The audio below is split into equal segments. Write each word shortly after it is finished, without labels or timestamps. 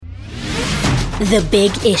The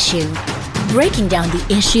Big Issue. Breaking down the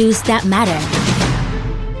issues that matter.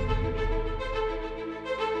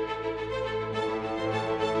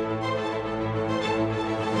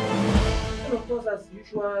 And of course, as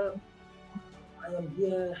usual, I am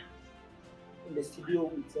here in the studio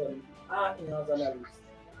with our in-house analysts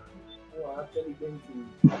who are actually going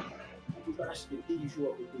to crash the big issue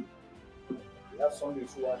of the day. We have Sunday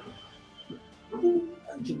Suwa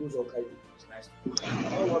and Chibuz Okai. It's nice to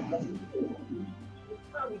meet you.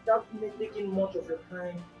 And without me taking much of your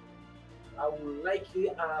time, I would like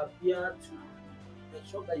you here to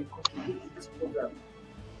ensure that you contribute to this program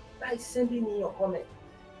by sending in your comments.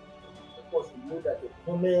 Of course, we know that the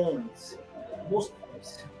comments, most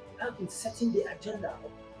times, have been setting the agenda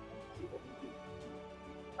of the day.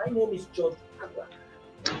 My name is George Agba,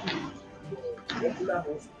 regular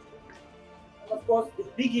host. And of course, the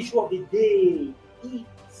big issue of the day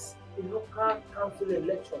is the local council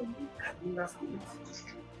election in Kaduna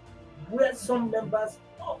State, where some members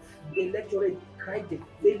of the electorate cried the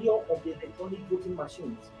failure of the electronic voting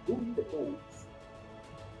machines during the polls.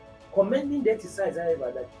 Commending the exercise,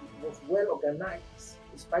 however, that it was well organized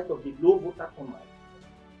in spite of the low voter turnout.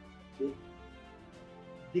 They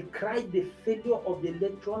decried the failure of the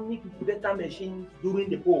electronic voter machines during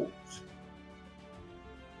the polls.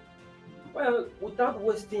 Well, without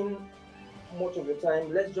wasting much of the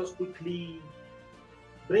time, let's just quickly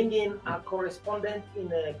bring in our correspondent in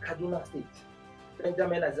Kaduna State,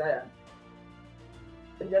 Benjamin Isaiah.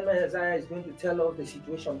 Benjamin Isaiah is going to tell us the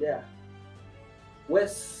situation there, where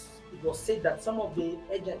it was said that some of the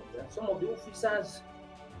agents and some of the officers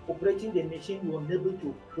operating the machine were unable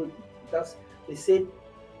to operate because they said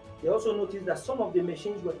they also noticed that some of the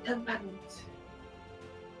machines were tampered with.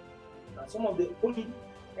 And some of the polling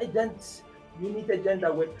agents, unit agents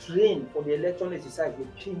that were trained for the election exercise were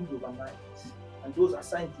changed overnight. And those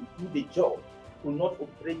assigned to do the job could not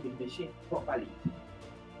operate the machine properly.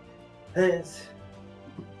 Hence,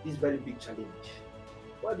 this very big challenge.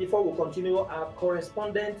 Well, before we continue, our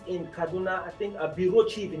correspondent in Kaduna, I think our bureau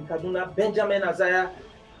chief in Kaduna, Benjamin Isaiah,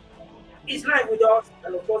 is live with us,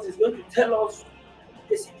 and of course, he's going to tell us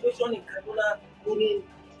the situation in Kaduna during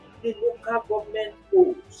the local government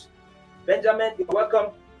polls. Benjamin, you're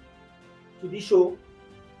welcome to this show.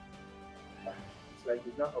 It's like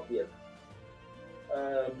he's not up yet.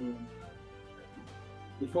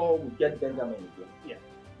 Before we get Benjamin again,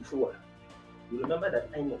 sure. You remember that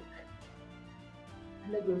I know.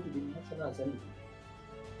 I'm not going to the National Assembly.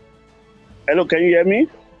 Hello, can you hear me?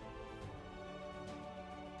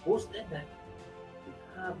 Posted that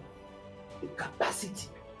they have the capacity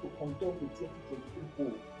to conduct the 2022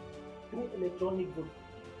 poll through electronic voting.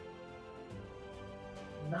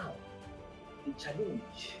 Now, the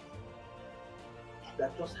challenge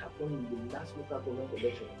that just happened in the last local government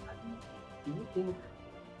election, do you think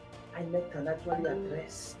INEC can actually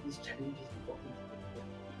address these challenges before?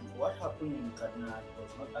 What happened in Kaduna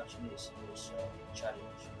was not actually a serious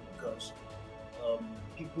challenge because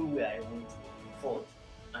people were able to vote,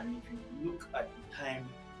 and if you look at the time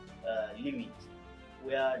limit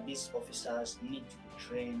where these officers need to be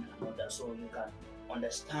trained and all that, so you can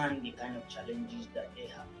understand the kind of challenges that they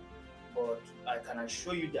have. But I can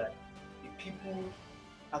assure you that the people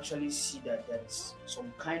actually see that there's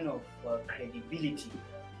some kind of credibility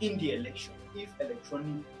in the election if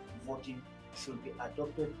electronic voting should be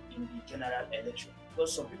adopted in the general election.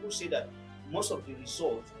 Because some people say that most of the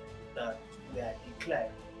results that were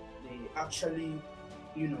declared, they actually,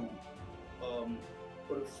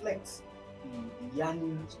 reflect the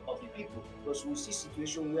yearnings of the people. Because we see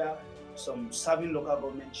situation where some serving local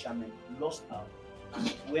government chairmen lost out, and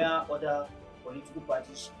where other political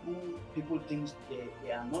parties who people think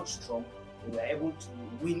they are not strong, they were able to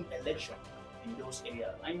win election in those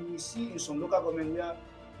areas. And we see in some local government where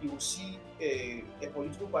you will see a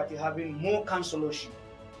political party having more councillorship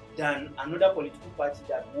than another political party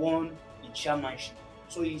that won the chairmanship.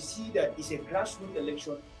 So you see that it's a grassroots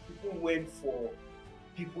election. People went for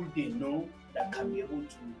people they know that can be able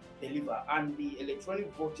to deliver, and the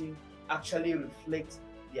electronic voting actually reflects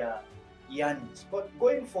their yearnings. But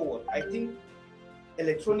going forward, I think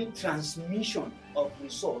electronic transmission of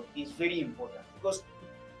results is very important because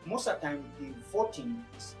most of the time the voting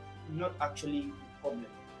is not actually the problem,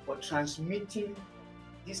 but transmitting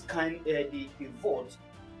this kind the vote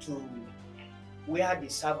to where the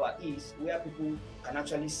server is, where people can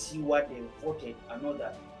actually see what they voted and all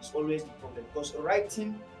that is always the problem. Because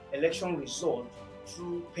writing election result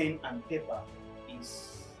through pen and paper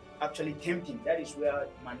is actually tempting. That is where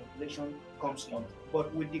manipulation comes in.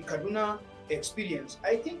 But with the Kaduna experience,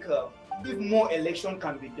 I think if more election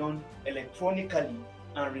can be done electronically,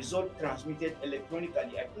 and result transmitted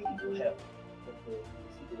electronically, I think it will help. Okay.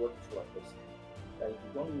 See what you are saying. Like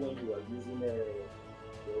you don't know when you are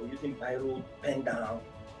using biro, pen down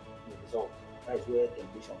the result. That is where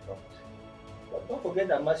temptation comes. But don't forget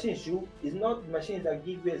that machine is not machines that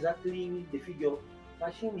give you exactly the figure.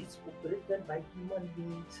 Machine is operated by human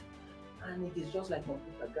beings, and it is just like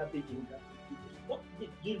computer, garbage in, garbage. What they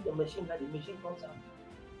give the machine that the machine comes out?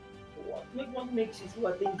 What makes it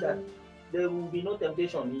who think that there will be no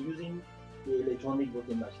temptation in using the electronic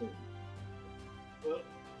voting machine?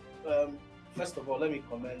 Well, first of all, let me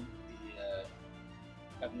commend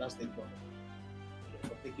the Kaduna State government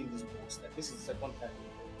for taking this bold step. This is the second time we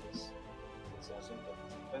do this. It's the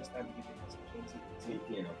first time we did it in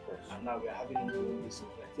 2018, of course. and now we are having this.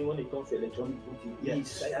 I think when it comes to electronic voting,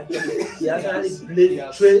 yes, he actually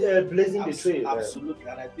blazing the trail. Absolutely,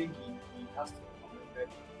 and I think he has to be commended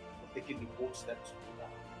for taking the bold step to do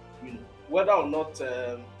that. You know, whether or not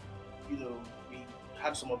we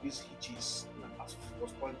had some of these hitches, as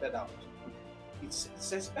was pointed out, it's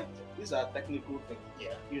expected. These are technical things.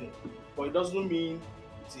 Yeah. But it doesn't mean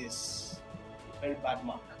it is a very bad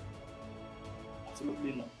mark.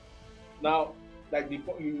 Absolutely not. Now, like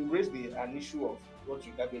you raised an issue of what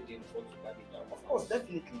you garbage in, what you garbage out. Of course,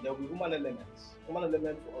 definitely there will be human elements. Human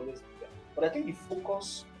elements will always be there. But I think the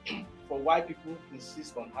focus for why people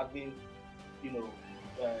insist on having,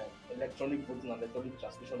 electronic voting and electronic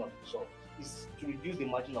transmission of results is to reduce the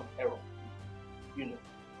margin of error.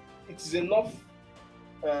 It is enough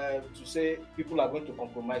to say people are going to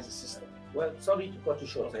compromise the system. Well, sorry to cut you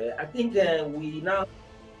short. I think we now.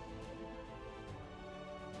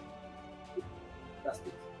 That's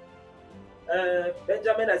it.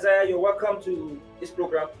 Benjamin Isaiah, you're welcome to this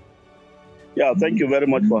program. Yeah, thank you very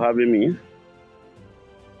much for having me.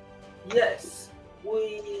 Yes,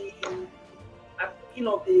 we at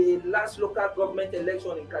the last local government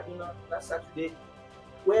election in Kaduna last Saturday,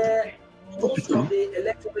 where most of the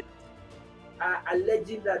electorate are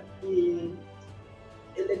alleging that the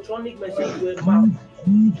electronic machines were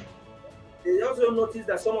malfunctioning. They also noticed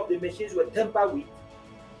that some of the machines were tampered with.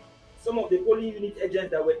 Some of the polling unit agents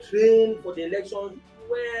that were trained for the elections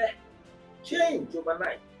were changed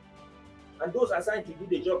overnight. And those assigned to do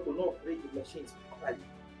the job could not operate the machines properly.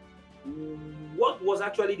 What was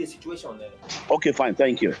actually the situation there? Okay, fine,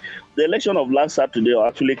 thank you. The election of last Saturday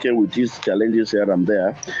actually came with its challenges here and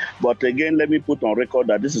there. But again, let me put on record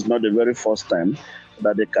that this is not the very first time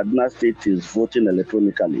that the Kaduna State is voting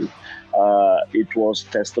electronically. It was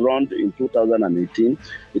test run in 2018.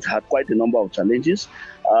 It had quite a number of challenges.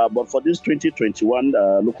 But for this 2021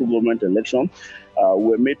 local government election, we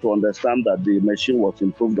were made to understand that the machine was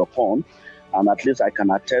improved upon, and at least I can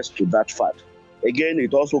attest to that fact. Again,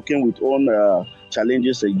 it also came with own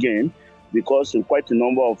challenges again, because in quite a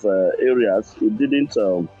number of areas, it didn't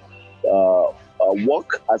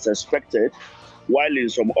work as expected, while in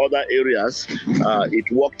some other areas, it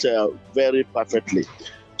worked very perfectly.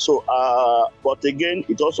 So, but again,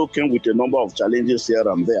 it also came with a number of challenges here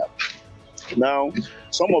and there. Now,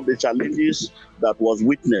 some of the challenges that was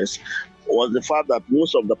witnessed was the fact that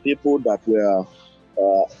most of the people that were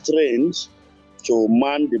trained to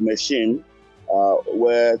man the machine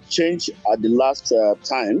were changed at the last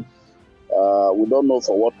time. We don't know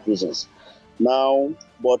for what reasons. Now,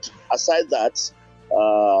 but aside that,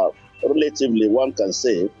 relatively one can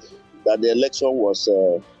say that the election was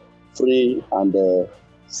free and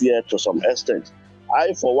fair to some extent.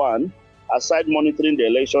 I, for one, aside monitoring the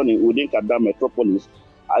election within Kaduna Metropolis,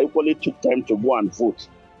 I equally took time to go and vote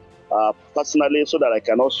personally, so that I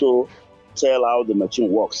can also tell how the machine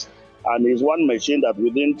works. And it's one machine that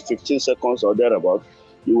within 15 seconds or thereabout,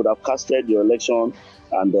 you would have casted your election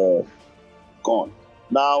and gone.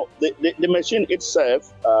 Now, the machine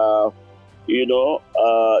itself,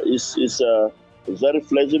 is very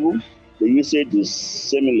flexible. The usage is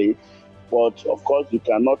similar, but of course, you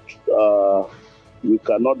cannot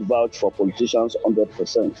vouch for politicians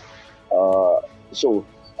 100%.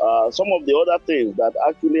 Some of the other things that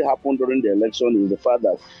actually happened during the election is the fact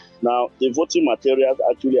that now the voting materials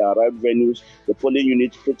actually arrived venues, the polling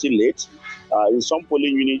units pretty late. In some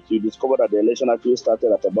polling units, you discover that the election actually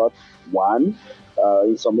started at about 1.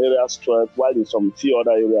 In some areas 12, while in some few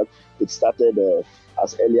other areas it started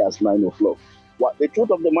as early as 9 o'clock. The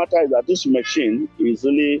truth of the matter is that this machine is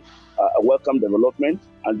really a welcome development,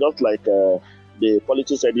 and just like the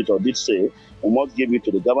politics editor did say, we must give it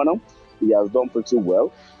to the governor. He has done pretty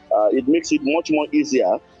well. It makes it much more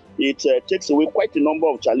easier. It takes away quite a number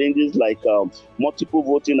of challenges like multiple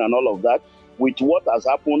voting and all of that. With what has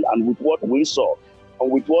happened and with what we saw,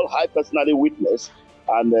 and with what I personally witnessed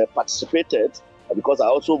and participated, because I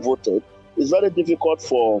also voted, it's very difficult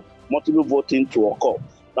for multiple voting to occur.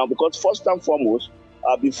 Now, because first and foremost,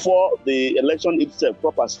 before the election itself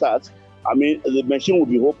proper starts, I mean, the machine will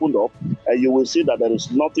be opened up and you will see that there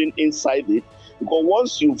is nothing inside it. Because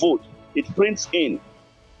once you vote, it prints in.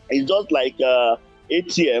 It's just like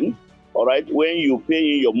ATM, all right? When you pay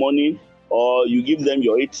in your money or you give them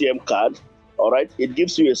your ATM card, all right? It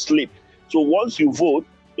gives you a slip. So once you vote,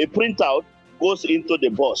 a printout goes into the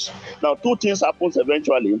bus. Now, two things happens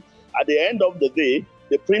eventually. At the end of the day,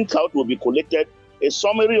 the printout will be collected. A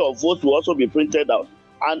summary of votes will also be printed out.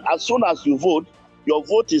 And as soon as you vote, your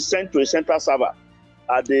vote is sent to a central server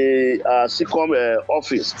at the SICOM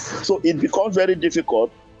office. So it becomes very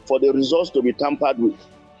difficult for the results to be tampered with.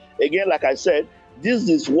 Again, like I said, this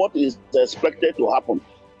is what is expected to happen.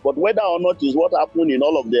 But whether or not is what happened in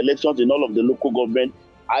all of the elections, in all of the local government,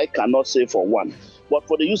 I cannot say for one. But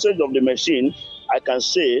for the usage of the machine, I can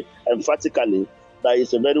say emphatically that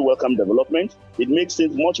it's a very welcome development. It makes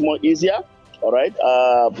things much more easier, all right?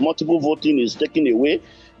 Multiple voting is taken away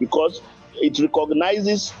because it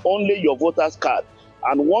recognizes only your voter's card.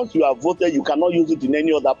 And once you have voted, you cannot use it in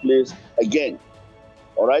any other place again.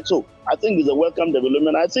 All right, so I think it's a welcome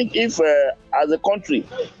development. I think if, as a country,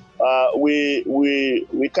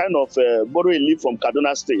 we kind of borrow a leaf from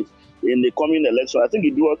Kaduna State in the coming election, I think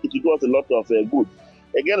it will do us a lot of good.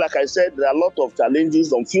 Again, like I said, there are a lot of challenges,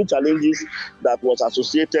 some few challenges that was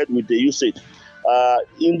associated with the usage.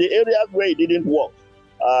 In the areas where it didn't work,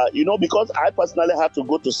 because I personally had to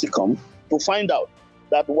go to SICOM to find out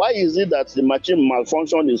that why is it that the machine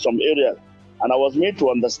malfunctioned in some areas, and I was made to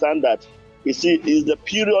understand that you see, is the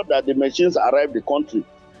period that the machines arrived the country.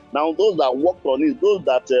 Now, those that worked on it, those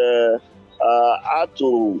that had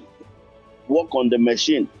to work on the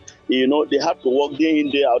machine, they had to work day in,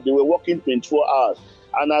 day out. They were working 24 hours.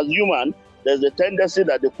 And as human, there's a tendency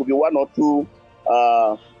that there could be one or two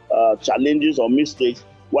challenges or mistakes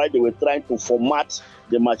while they were trying to format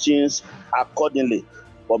the machines accordingly.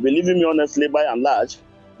 But believing me honestly, by and large,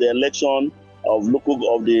 the election of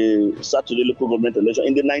the Saturday local government election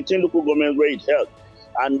in the 19 local governments where it held,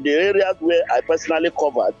 and the areas where I personally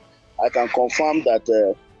covered, I can confirm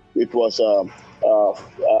that it was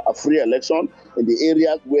a free election in the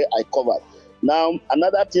areas where I covered. Now,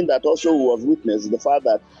 another thing that also was witnessed is the fact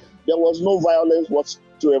that there was no violence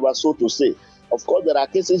whatsoever, so to say. Of course, there are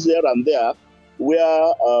cases here and there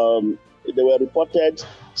where they were reported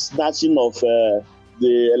snatching of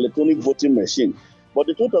the electronic voting machine. But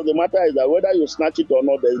the truth of the matter is that whether you snatch it or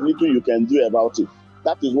not, there's little you can do about it.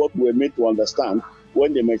 That is what we were made to understand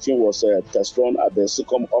when the machine was test run at the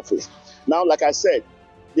SICOM office. Now, like I said,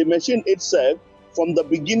 the machine itself, from the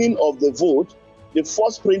beginning of the vote, the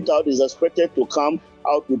first printout is expected to come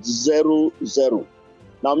out with 0-0.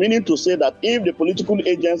 Now, meaning to say that if the political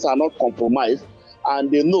agents are not compromised and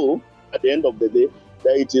they know at the end of the day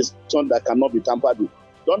that it is something that cannot be tampered with.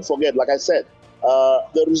 Don't forget, like I said,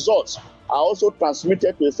 the results are also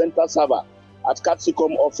transmitted to a central server at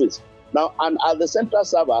SICOM office. Now, and at the central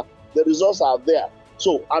server, the results are there.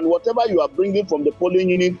 So, and whatever you are bringing from the polling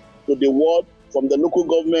unit to the ward, from the local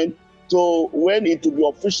government, to when it will be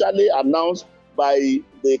officially announced by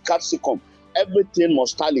the SICOM, everything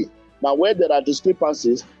must tally. Now, where there are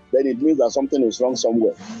discrepancies, then it means that something is wrong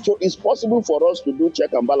somewhere. So it's possible for us to do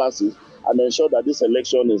check and balances and ensure that this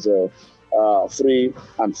election is free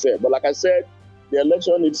and fair. But like I said, the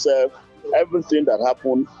election itself, everything that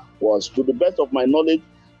happened was, to the best of my knowledge,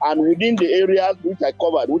 and within the areas which I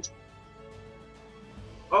covered.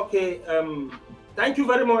 Okay, thank you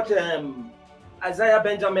very much, Isaiah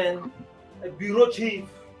Benjamin, Bureau Chief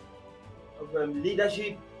of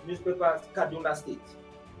Leadership Newspapers, Kaduna State.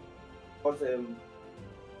 Because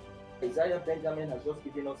Isaiah Benjamin has just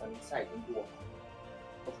given us an insight into what.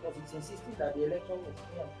 Of course, it's insisting that the election was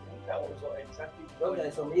free and fair. That was exactly. Well, there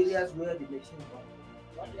are some areas where the machine won.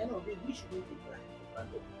 At the end of the day, we should make it right.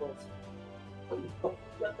 Because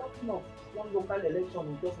we are talking of one local election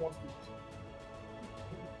in just one state.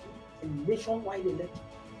 A nationwide election.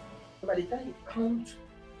 By the time you count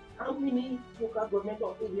how many local government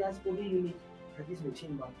or areas polling units has this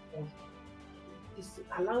machine malfunctioned, it's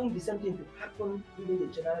allowing the same thing to happen during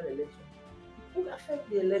the general election. It would affect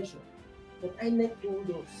the election. But INEC told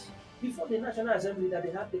us before the National Assembly that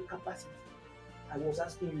they have the capacity. I was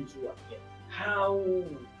asking you to how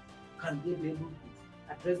can they be able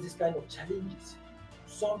to address this kind of challenges,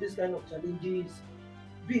 solve this kind of challenges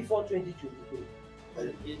before 2023? Well,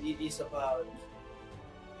 it is about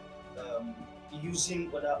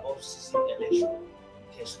using other off-season election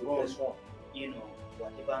test run,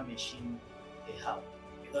 whatever machine they have,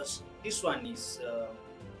 because this one is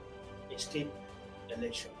a state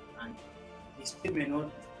election, and the state may not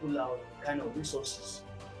pull out the kind of resources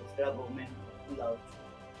the federal government will pull out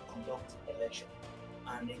to conduct election.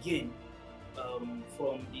 And again,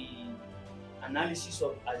 from the analysis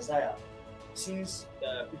of Isaiah, since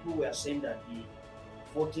people were saying that the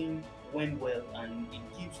voting went well and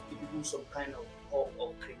it gives the people some kind of hope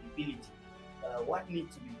of credibility, what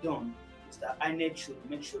needs to be done is that INEC should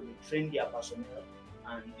make sure they train their personnel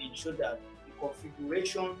and ensure that the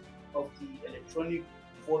configuration of the electronic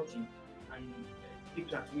voting and the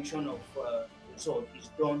transmission of result is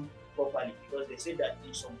done properly, because they say that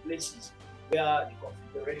in some places where the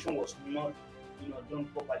configuration was not done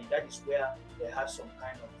properly, that is where they had some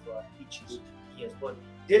kind of issues. Yes, but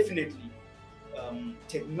definitely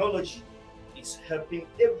technology is helping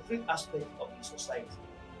every aspect of the society,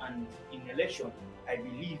 and in election I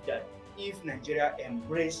believe that if Nigeria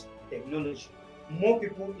embrace technology, more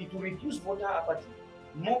people, it will reduce voter apathy,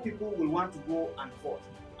 more people will want to go and vote,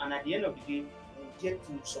 and at the end of the day we'll get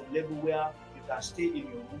to some level where you can stay in your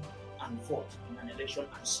room and vote in an election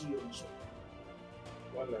and see your result.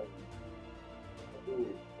 Well, although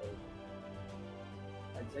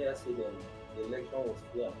Isaiah said the election was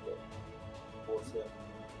fair and fair, was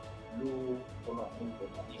low turnout in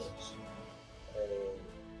votes.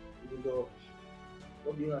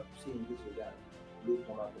 What do you have to say in this regard? Low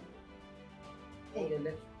turnout in the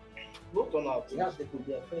election. Low turnout. Yes, they could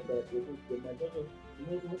be afraid that the majority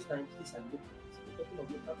of most times these are local. We're talking of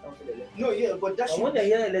local council elections. No, yeah, but that's when they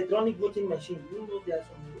hear electronic voting machine, you know there are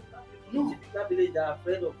some typical village that are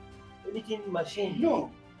afraid of anything machine.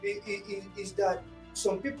 No, it is that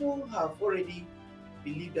some people have already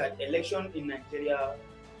believed that election in Nigeria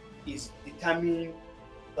is determined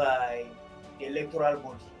by the electoral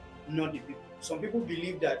body, not the people. Some people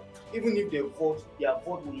believe that even if they vote, their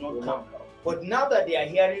vote will not count. But now that they are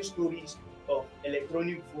hearing stories of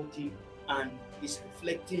electronic voting and it's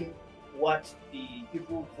reflecting what the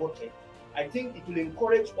people voted, I think it will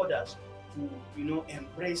encourage others to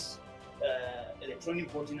embrace electronic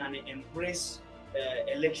voting and embrace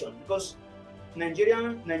election, because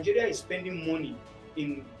Nigeria is spending money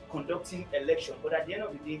in conducting election, but at the end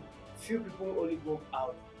of the day, few people only go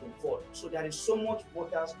out to vote. So there is so much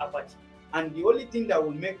voters apathy, and the only thing that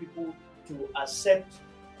will make people to accept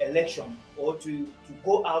election or to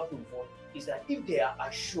go out to vote is that if they are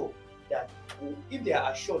assured that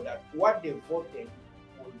what they voted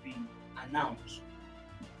will be announced.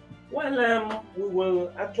 Well, we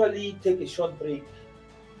will actually take a short break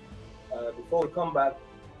before we come back.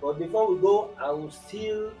 But before we go, I will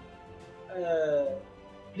still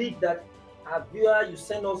plead that our viewer, you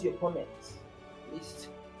send us your comments, please,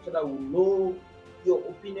 so that we know your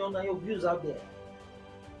opinion and your views out there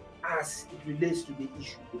as it relates to the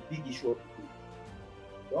issue, the big issue of the day.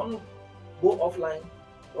 Don't go offline.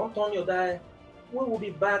 Don't turn your dial. We will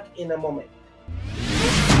be back in a moment.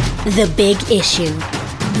 The Big Issue.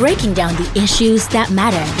 Breaking down the issues that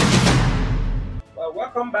matter. Well,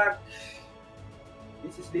 welcome back.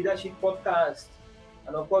 This is Leadership Podcast.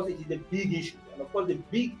 And of course, it is the big issue. And of course, the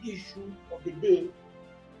big issue of the day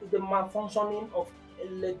is the malfunctioning of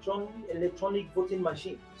electronic voting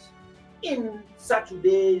machines in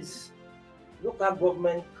Saturday's local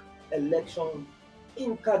government election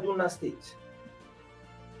in Kaduna State.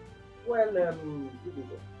 Well,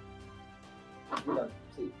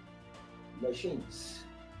 machines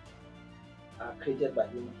are created by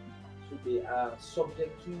humans, so they are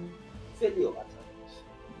subject to failure at times.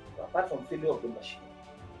 So apart from failure of the machine,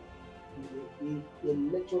 the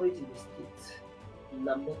electorate in the state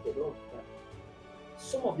lamented all that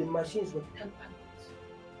some of the machines were tampered with.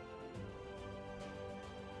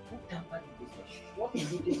 Who tampered with this machine? What did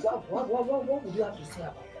you think? What would you have to say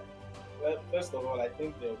about that? Well, first of all, I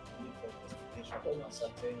think the need for investigation to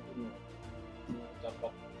ascertain who tampered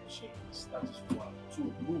with the machines. That is one.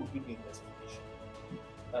 Two, who will do the investigation?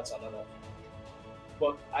 That's another thing.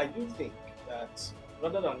 But I do think that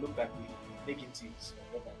rather than look at the negatives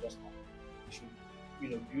of what I just happened, we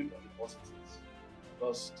should build on the positives.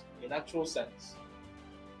 Because in actual sense,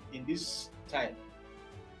 in this time,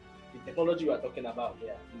 the technology we are talking about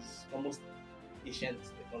here is almost ancient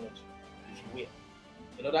technology, if you will.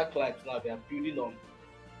 In other clients now, they're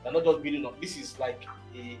not just building on, this is like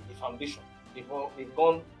a foundation. They've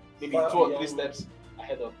gone maybe 2 or 3 steps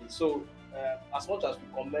ahead of it. So as much as we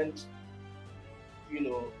commend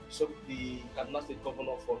so the Kaduna State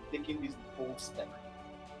Governor for taking this bold step,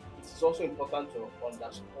 it is also important to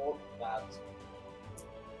underscore that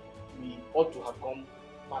we ought to have gone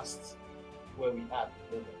past where we are at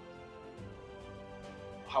the moment.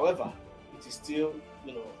 However, it is still,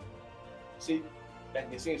 like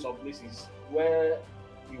they say in some places, where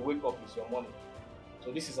you wake up is your morning.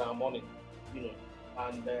 So this is our morning,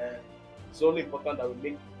 and it's only important that we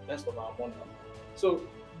make the best of our money. So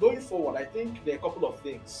going forward, I think there are a couple of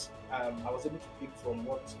things I was able to pick from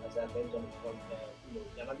what, as I mentioned, from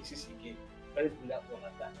the analysis he gave. Very brilliant one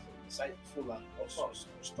at that, insightful and also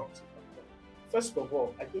constructive. First of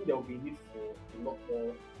all, I think there will be need for a lot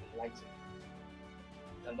more enlightenment.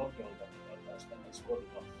 It cannot be underscored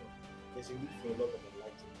enough. There's a need for a lot of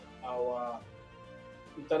enlightenment. Our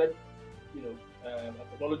internet, and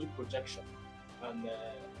technology projection and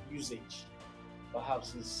usage,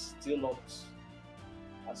 perhaps, is still not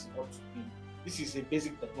as it ought to be. This is a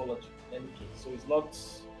basic technology in any case, so it's not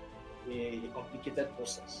a complicated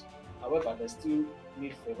process. However, there's still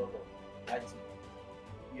need for a lot of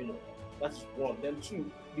enlightenment. That is one. Then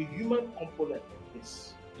two, the human component of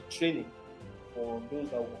this, the training for those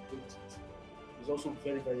that will operate it, is also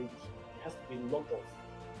very, very key. There has to be a lot of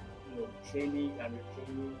training and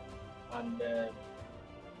retraining and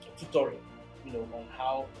tutoring, on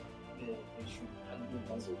how they should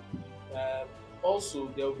handle it. Also,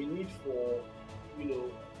 there will be need for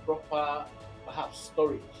proper, perhaps,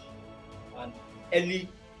 storage and early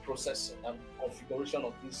processing and configuration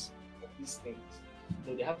of these things.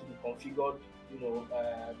 They have to be configured,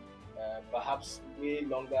 perhaps way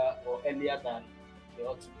longer or earlier than they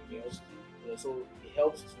ought to be used. So it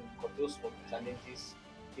helps to curtail some of the challenges.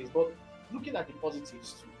 But looking at the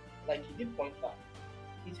positives too, like he did point out,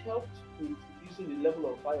 it helped with reducing the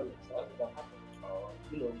level of violence that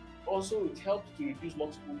happened. Also it helped to reduce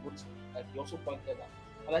multiple voting, like he also pointed out.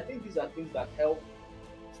 And I think these are things that help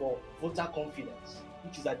for voter confidence,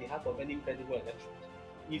 which is at the heart of any credible election.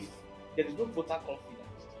 If there is no voter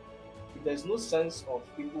confidence, if there is no sense of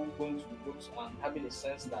people going to the vote and having a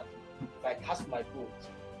sense that if I cast my vote,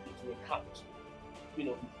 it will count,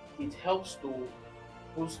 it helps to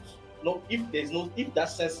boost. No, if that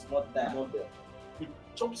sense is not there, it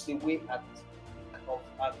chops away at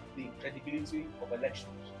the credibility of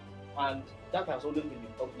elections, and that has always been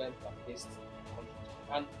the problem that faced the country.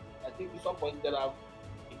 And I think this one pointed out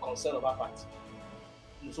the concern of apathy.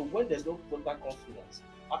 So when there's no voter confidence,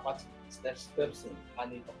 apathy steps in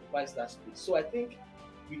and it occupies that space. So I think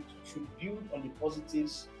we should build on the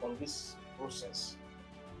positives from this process,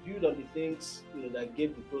 build on the things that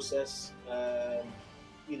gave the process a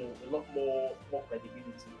lot more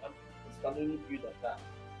credibility. And if we can only build on that,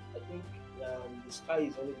 I think the sky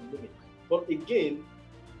is only the limit. But again,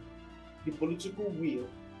 the political will,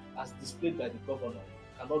 as displayed by the governor,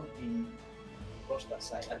 cannot be brushed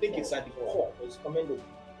aside. I think it's at the core. It's commendable.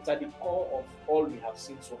 It's at the core of all we have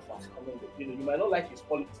seen so far. It's commendable. You might not like his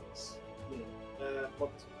politics,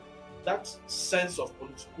 but that sense of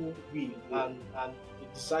political will and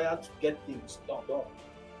the desire to get things done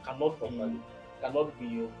cannot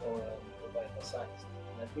be overemphasized.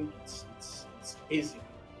 And I think it's basic.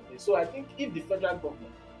 So I think if the federal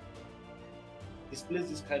government displays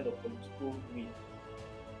this kind of political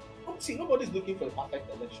will, see, nobody's looking for a perfect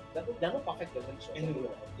election. There are no perfect elections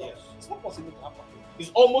anywhere. Yes. It's not possible to have perfect.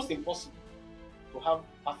 It's almost impossible to have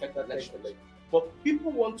perfect elections. But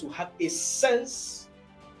people want to have a sense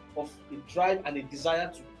of a drive and a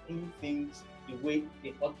desire to do things the way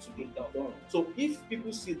they ought to be done. So if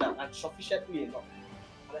people see that and sufficiently enough,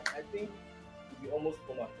 I think we almost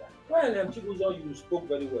come at that. Well, Chibuzo, you spoke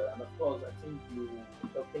very well, and of course, I think you were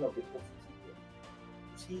talking of the positive.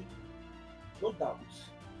 You see, no doubt,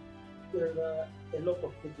 there are a lot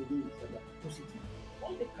of takeaways that are positive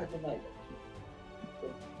on the Kaduna election.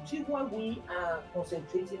 But you see, why we are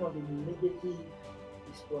concentrating on the negative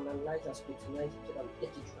is to analyze and scrutinize each other, get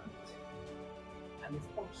it right. And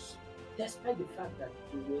of course, despite the fact that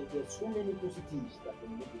there were so many positives that were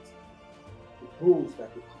negative, the pros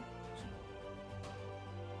that they come.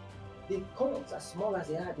 The cons, as small as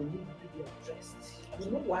they are, they need to be addressed.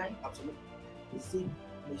 You know why? Absolutely. They say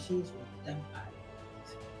machines were tampered.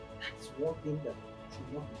 That's one thing that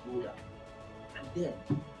should not be rolled out. And then,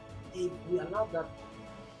 if we allow that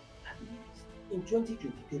in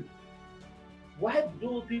 2023, why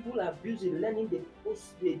do people abuse learning the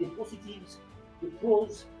positives, the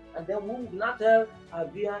pros, and then we will not tell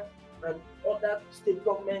Avia and other state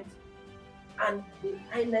governments and the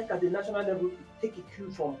INEC at the national level to take a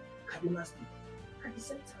cue from Kaduna State. At the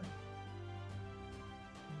same time,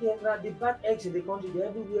 there are the bad eggs in the country, they're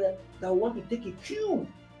everywhere, that want to take a cue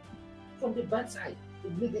from the bad side, the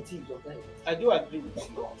negatives of that. I do agree with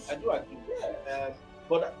you. I do agree.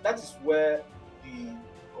 But that is where the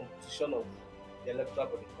composition of the electoral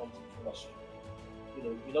body comes into question.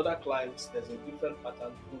 In other climes, there's a different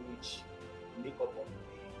pattern through which the makeup of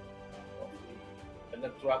the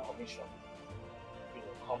electoral commission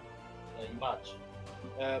emerge.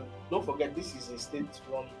 Don't forget, this is a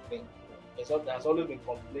state-run thing. there's always been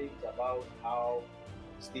complaints about how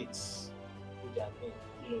states do their thing.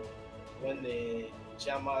 When the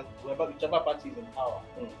chairman, whoever the chairman party is in power,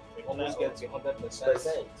 they almost get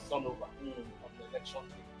 100% turnover on the election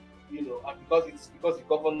day. And because the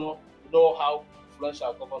governor, how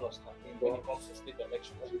influential governors can be when it comes to state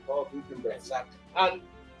elections. Exactly. And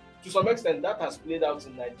to some extent, that has played out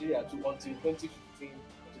in Nigeria until 2015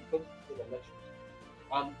 elections.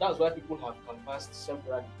 And that's why people have canvassed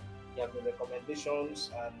several. There have been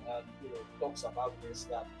recommendations and talks about this,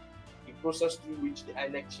 that the process through which the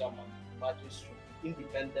INEC chairman emerges should be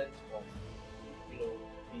independent of the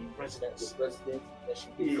presidents. The president, there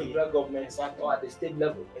should the be federal government, exactly, or at the state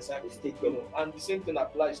level. exactly, the state level. And the same thing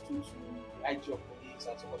applies to the IG of police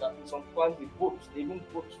and some other. Some plans they even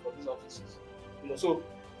vote for these offices. So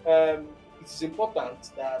it is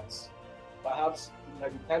important that perhaps it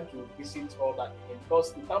might be time to visit all that again,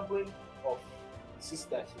 because the tampering of the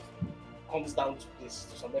system comes down to this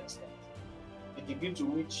to some extent. The degree to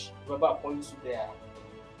which whoever appoints you there,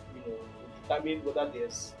 will determine whether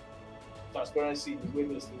there's transparency in the way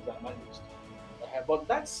those things are managed. But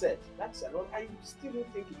that said, I still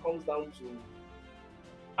don't think it comes down to,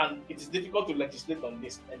 and it is difficult to legislate on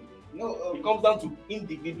this anyway. No, it comes down to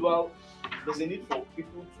individual. There's a need for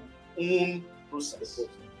people to own process. It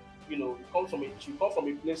comes from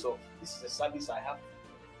a place of, this is a service I have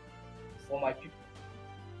for my people.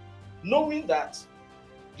 Knowing that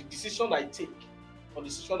the decision I take or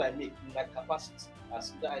decision I make in my capacity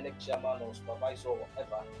as either INEC chairman or supervisor or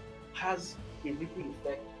whatever has a ripple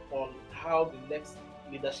effect on how the next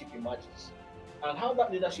leadership emerges, and how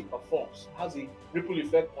that leadership performs has a ripple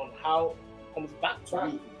effect on how it comes back to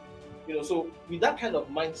me. So with that kind of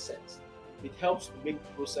mindset, it helps to make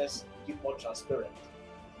the process a bit more transparent.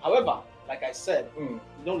 However, like I said, we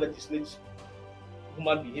don't legislate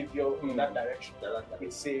human behavior in that direction.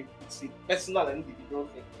 It's a personal and individual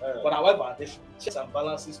thing. But however, there should be checks and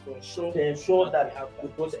balances to ensure that we have the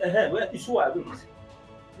process. Well, it's who I will.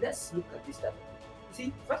 Let's look at this stuff.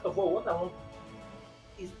 See, first of all, what I want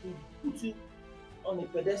is to put you on a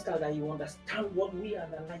pedestal that you understand what we are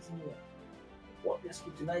analyzing here. What we are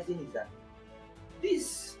scrutinizing is that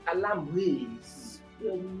these alarm raised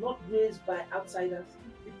were not raised by outsiders,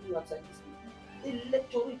 people outside the state. The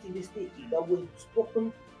electorate in the state that were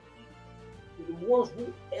spoken to, the ones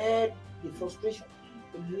who heard the frustration,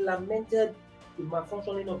 lamented the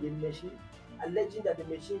malfunctioning of the machine, alleging that the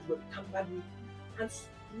machines were tampered with, and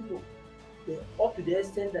up to the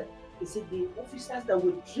extent that they said the officers that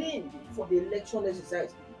were trained for the election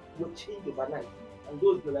exercise were changed overnight, and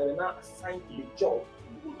those that were now assigned to the job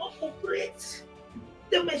would not operate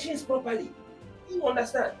the machines properly. You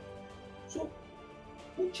understand? So,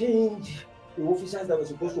 who changed the officers that were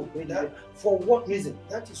supposed to operate that? For what reason?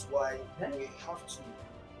 That is why we have to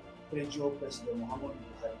pressure President Muhammadu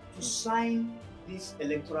Buhari to sign this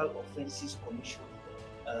Electoral Offences Commission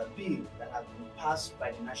bill that has been passed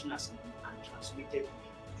by the National Assembly and transmitted.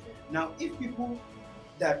 Now, if people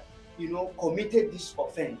that committed this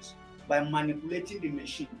offense by manipulating the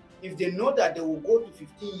machine, if they know that they will go to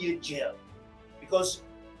 15-year jail, because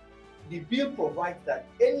the bill provides that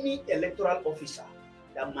any electoral officer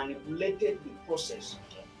that manipulated the process,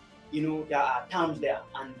 there are terms there,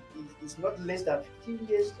 and it's not less than 15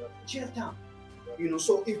 years jail term.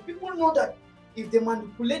 So if people know that if they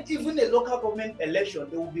manipulate even a local government election,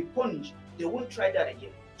 they will be punished, they won't try that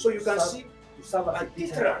again. So you can see a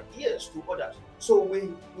deterrent, yes, to others. So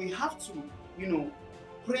we have to,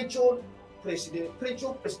 pressure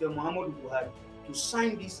President Muhammadu Buhari to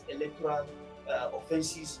sign this Electoral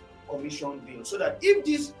Offences Commission bill, so that if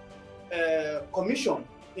this commission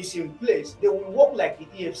is in place, they will work like the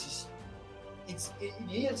EFCC. The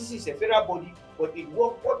EFCC is a federal body, but it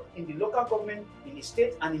works both in the local government, in the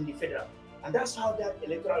state, and in the federal. And that's how that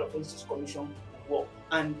Electoral Offences Commission will work.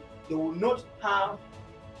 And they will not have,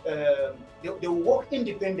 they will work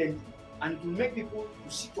independently, and it will make people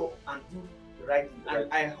to sit up and do the right thing.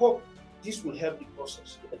 And I hope this will help the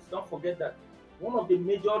process. Let's not forget that one of the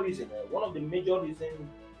major reasons why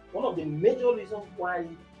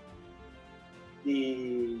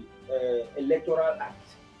the Electoral Act,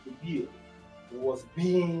 the bill, was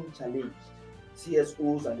being challenged,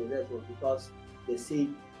 CSOs and the rest, was because they say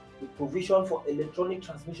the provision for electronic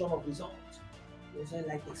transmission of results was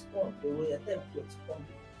like expunge. They will attempt to expunge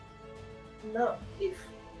it. Now, if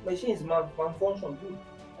machines malfunction, good,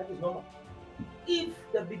 that is normal. If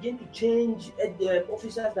they begin to change the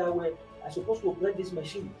officers that are supposed to operate these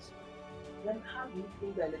machines, then how do you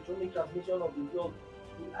think the electronic transmission of the result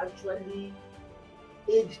will actually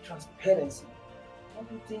aid transparency? How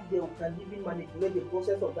do you think they can even manipulate the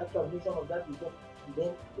process of that transmission of that result and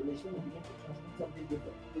then the machine will begin to transmit something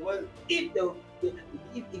different. Well,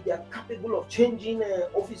 If they are capable of changing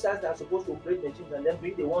officers that are supposed to operate machines and then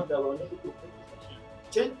bring the ones that were unable to operate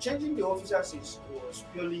the machine. changing the officers was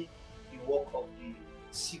purely the work of the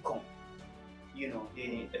SECOM,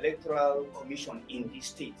 the Electoral Commission in the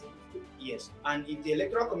state. Yes, and if the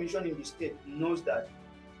Electoral Commission in the state knows that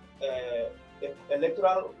the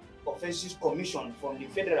Electoral Offences Commission from the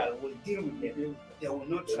federal will deal with them, they will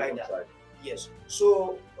not try that. Yes,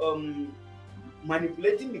 so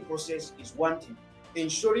manipulating the process is one thing.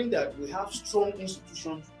 Ensuring that we have strong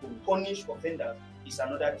institutions to punish offenders is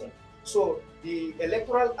another thing. So the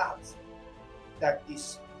Electoral Act that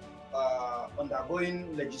is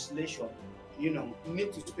undergoing legislation,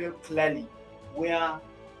 need to spell clearly where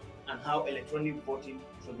and how electronic voting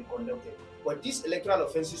should be conducted. But this Electoral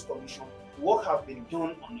Offences Commission, work have been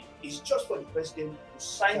done on it. It's just for the president to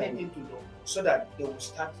sign it into law so that they will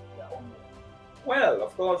start their own work. Well,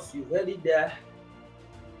 of course, you heard it there.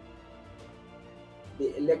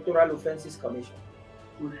 The Electoral Offences Commission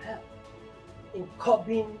will help in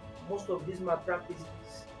curbing most of these malpractices,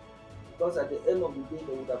 because at the end of the day,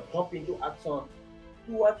 they would have jumped into action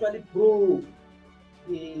to actually probe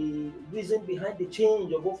the reason behind the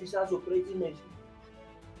change of officers operating machines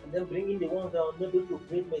and then bringing the ones that are unable to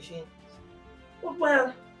operate machines. But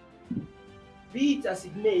well, be it as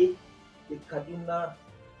it may, the Kaduna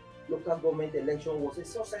local government election was a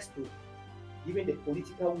success story, given the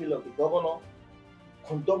political will of the governor,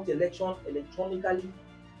 conduct election electronically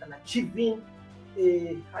and achieving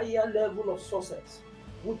a higher level of success.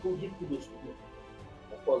 We could give kudos to them.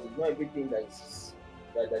 Of course, it's not everything that is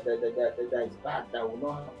bad that will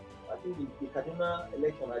not happen. I think the Kaduna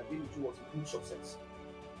election, I agree with you, was a huge success.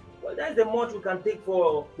 Well, that's the much we can take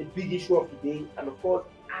for the big issue of today. And of course,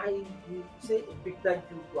 I will say a big thank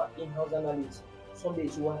you to our in-house analyst, Sunday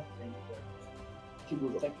Isuwa. Thank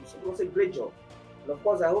you. Thank you, sir. It was a great job. And of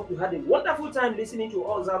course, I hope you had a wonderful time listening to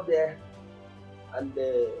us out there. And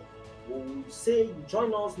we'll say you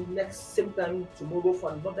join us next same time tomorrow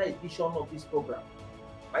for another edition of this program.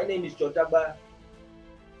 My name is George Agba.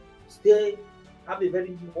 Have a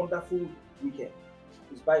very wonderful weekend.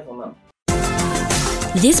 It's bye for now.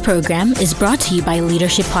 This program is brought to you by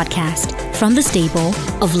Leadership Podcast from the stable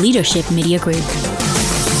of Leadership Media Group.